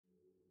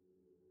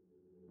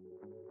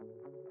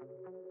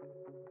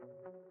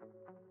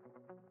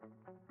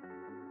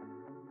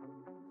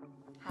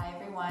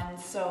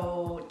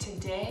So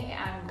today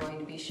I'm going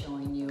to be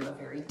showing you a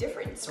very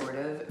different sort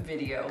of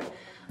video,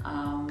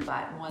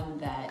 but one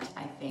that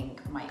I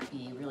think might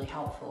be really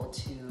helpful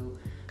to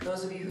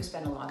those of you who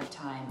spend a lot of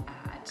time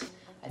at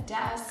a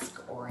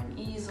desk or an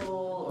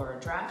easel or a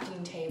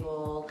drafting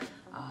table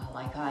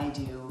like I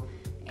do.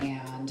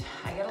 And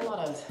I get a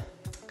lot of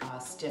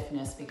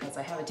stiffness because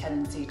I have a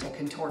tendency to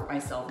contort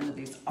myself into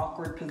these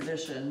awkward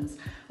positions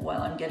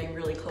while I'm getting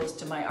really close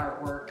to my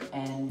artwork,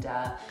 and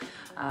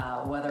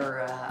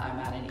whether I'm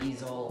at an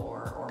easel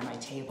or my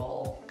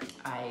table,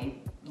 I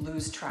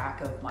lose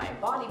track of my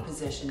body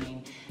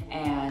positioning,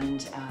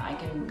 and I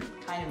can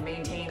kind of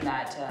maintain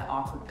that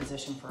awkward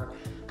position for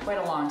quite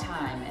a long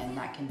time, and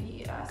that can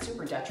be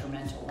super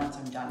detrimental once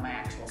I'm done my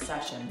actual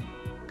session.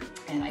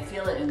 And I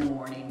feel it in the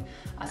morning,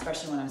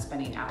 especially when I'm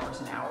spending hours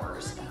and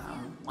hours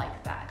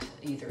like that,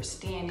 either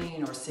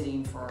standing or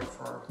sitting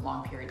for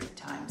long periods of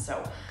time.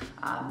 So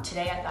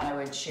today I thought I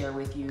would share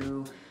with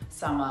you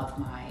some of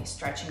my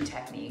stretching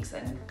techniques,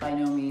 and by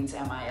no means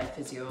am I a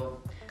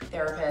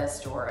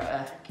physiotherapist or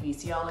a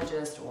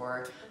kinesiologist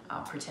or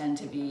pretend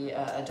to be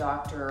a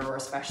doctor or a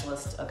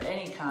specialist of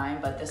any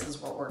kind, but this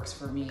is what works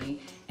for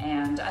me.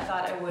 And I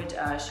thought I would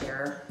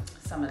share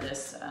some of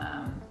this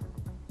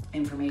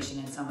information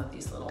and some of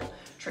these little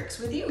tricks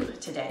with you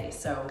today.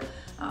 So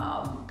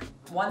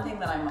one thing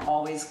that I'm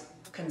always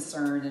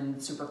concerned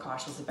and super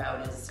cautious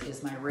about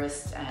is my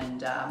wrist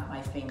and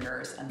my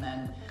fingers, and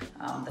then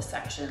the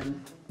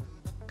section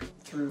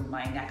through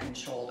my neck and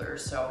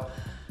shoulders. So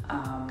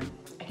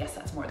I guess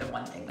that's more than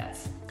one thing,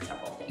 that's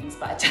several things,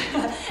 but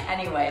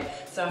anyway,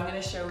 so I'm going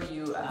to show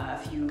you a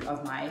few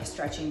of my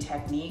stretching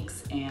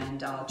techniques,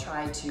 and I'll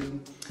try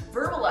to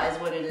verbalize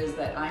what it is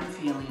that I'm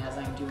feeling as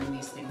I'm doing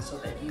these things so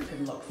that you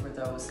can look for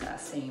those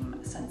same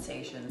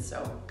sensations.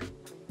 So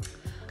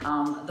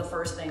the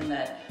first thing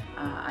that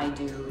I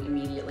do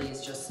immediately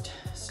is just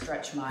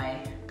stretch my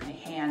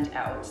hand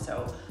out.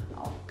 So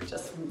I'll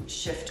just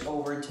shift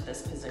over into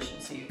this position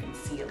so you can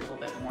see a little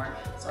bit more.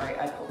 So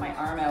I put my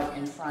arm out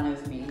in front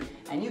of me,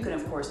 and you can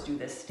of course do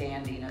this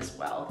standing as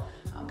well,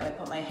 but I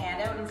put my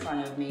hand out in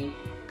front of me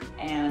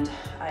and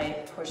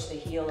I push the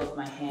heel of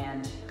my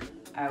hand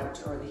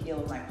out, or the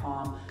heel of my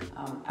palm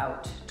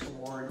out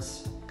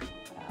towards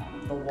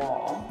the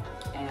wall,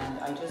 and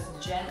I just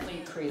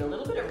gently create a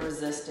little bit of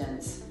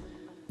resistance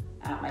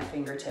at my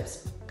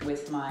fingertips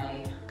with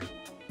my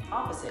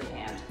opposite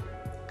hand.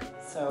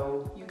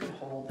 So you can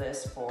hold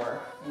this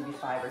for maybe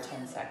 5 or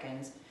 10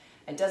 seconds.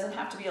 It doesn't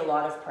have to be a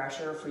lot of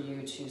pressure for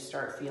you to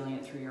start feeling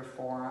it through your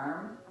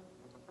forearm.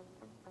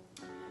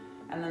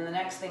 And then the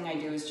next thing I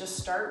do is just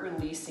start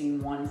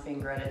releasing one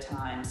finger at a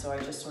time. So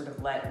I just sort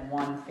of let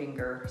one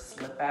finger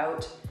slip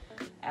out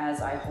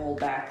as I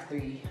hold back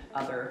the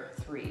other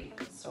three.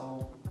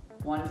 So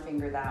one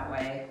finger that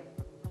way,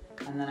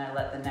 and then I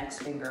let the next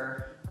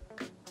finger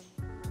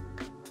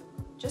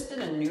just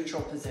in a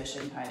neutral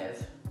position kind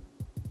of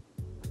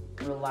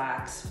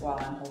relax while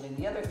I'm holding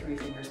the other three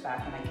fingers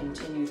back, and I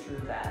continue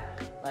through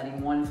that, letting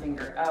one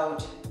finger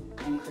out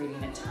and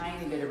creating a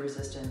tiny bit of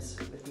resistance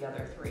with the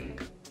other three.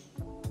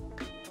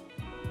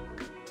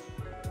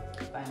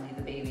 Finally,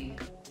 the baby.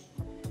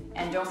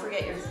 And don't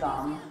forget your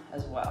thumb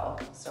as well.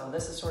 So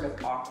this is sort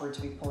of awkward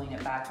to be pulling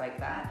it back like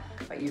that,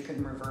 but you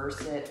can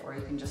reverse it, or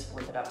you can just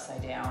flip it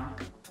upside down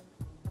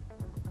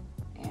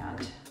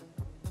and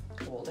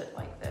hold it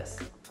like this.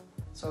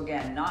 So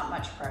again, not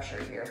much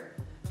pressure here.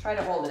 Try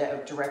to hold it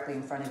out directly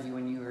in front of you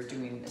when you are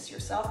doing this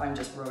yourself. I'm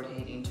just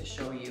rotating to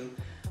show you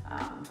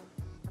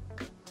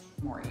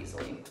more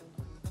easily.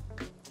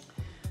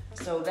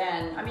 So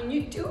then, I mean,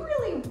 you do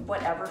really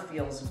whatever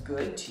feels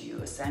good to you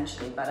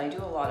essentially, but I do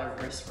a lot of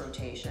wrist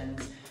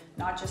rotations,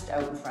 not just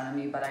out in front of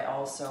me, but I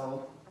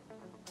also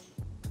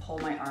pull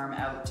my arm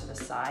out to the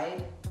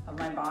side of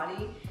my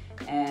body.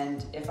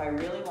 And if I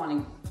really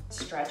want to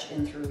stretch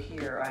in through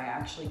here, I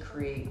actually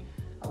create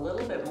a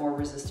little bit more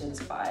resistance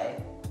by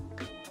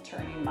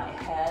turning my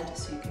head,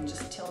 so you can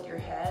just tilt your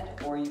head,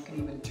 or you can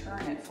even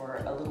turn it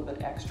for a little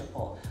bit extra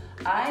pull.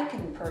 I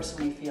can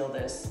personally feel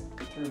this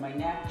through my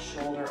neck,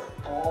 shoulder,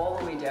 all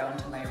the way down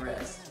to my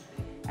wrist.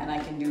 And I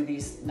can do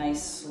these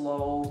nice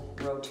slow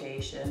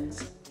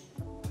rotations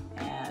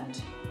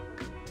and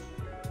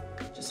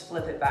just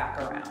flip it back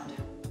around.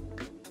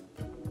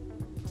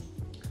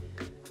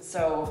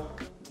 So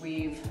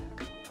we've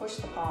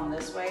pushed the palm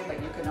this way,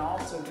 but you can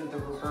also do the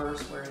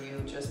reverse where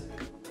you just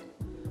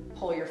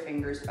pull your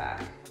fingers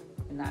back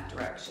in that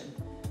direction.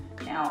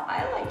 Now,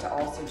 I like to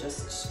also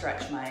just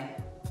stretch my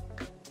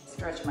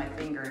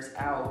fingers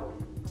out,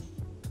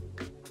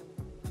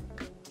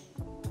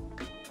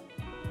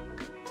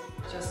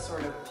 just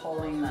sort of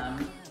pulling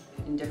them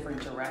in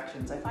different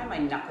directions. I find my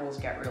knuckles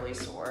get really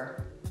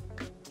sore,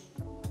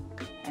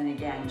 and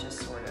again, just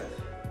sort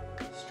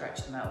of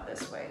stretch them out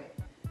this way.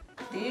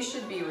 These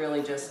should be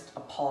really just a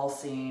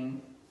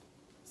pulsing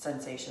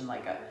sensation,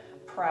 like a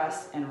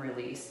press and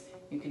release.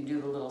 You can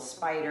do the little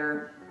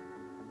spider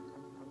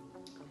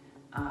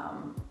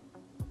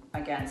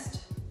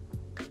against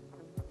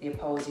the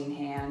opposing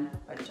hand,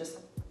 but just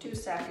 2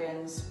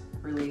 seconds,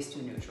 release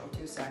to neutral,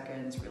 2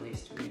 seconds,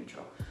 release to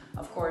neutral.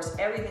 Of course,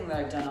 everything that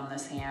I've done on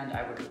this hand,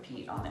 I would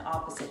repeat on the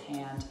opposite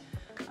hand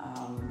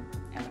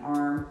and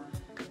arm.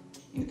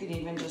 You can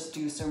even just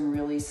do some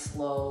really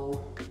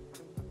slow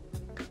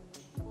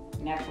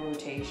neck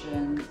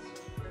rotations.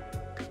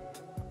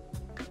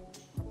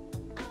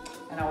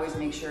 And always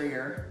make sure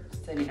you're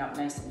sitting up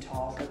nice and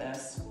tall for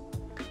this.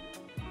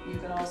 You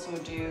can also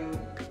do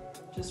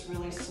just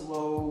really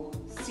slow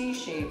C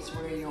shapes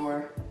where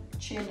your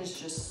chin is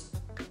just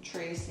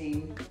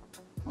tracing,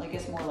 like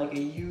it's more like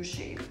a U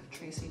shape,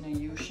 tracing a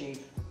U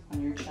shape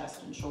on your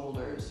chest and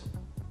shoulders.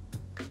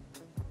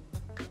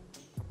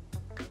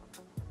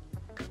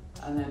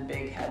 And then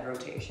big head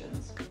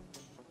rotations.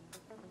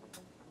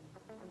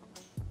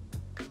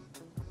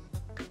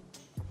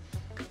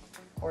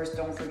 Of course,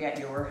 don't forget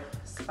your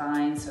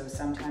spine. So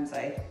sometimes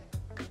I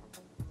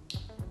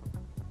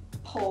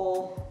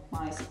pull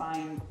my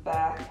spine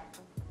back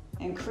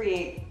and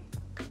create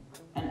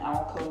an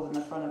alcove in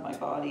the front of my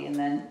body, and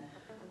then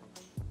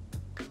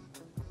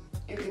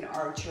you can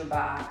arch your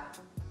back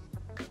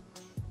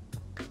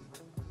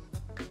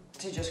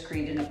to just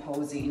create an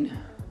opposing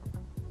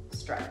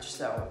stretch.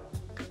 So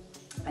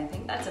I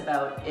think that's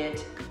about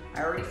it.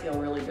 I already feel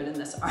really good in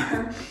this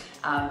arm.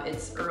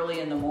 It's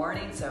early in the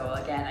morning, so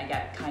again, I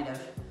get kind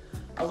of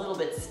a little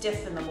bit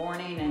stiff in the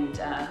morning, and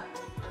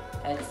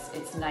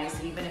it's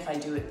nice even if I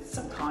do it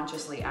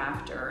subconsciously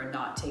after and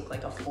not take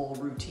like a full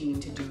routine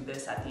to do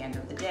this at the end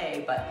of the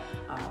day, but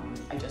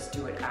I just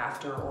do it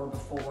after or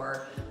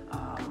before.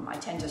 I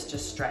tend to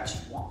just stretch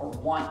or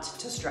want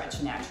to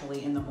stretch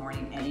naturally in the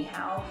morning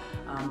anyhow,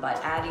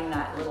 but adding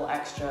that little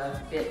extra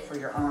bit for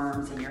your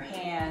arms and your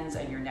hands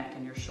and your neck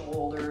and your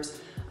shoulders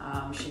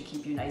should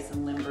keep you nice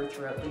and limber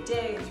throughout the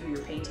day and through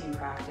your painting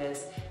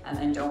practice. And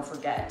then don't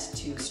forget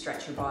to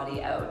stretch your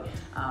body out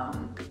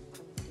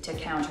to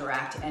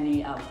counteract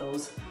any of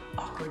those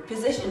awkward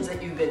positions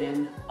that you've been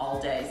in all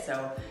day.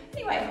 So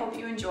anyway, I hope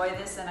you enjoy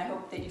this, and I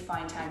hope that you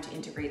find time to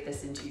integrate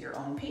this into your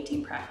own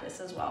painting practice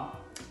as well.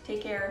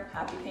 Take care,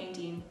 happy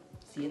painting.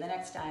 See you the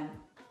next time.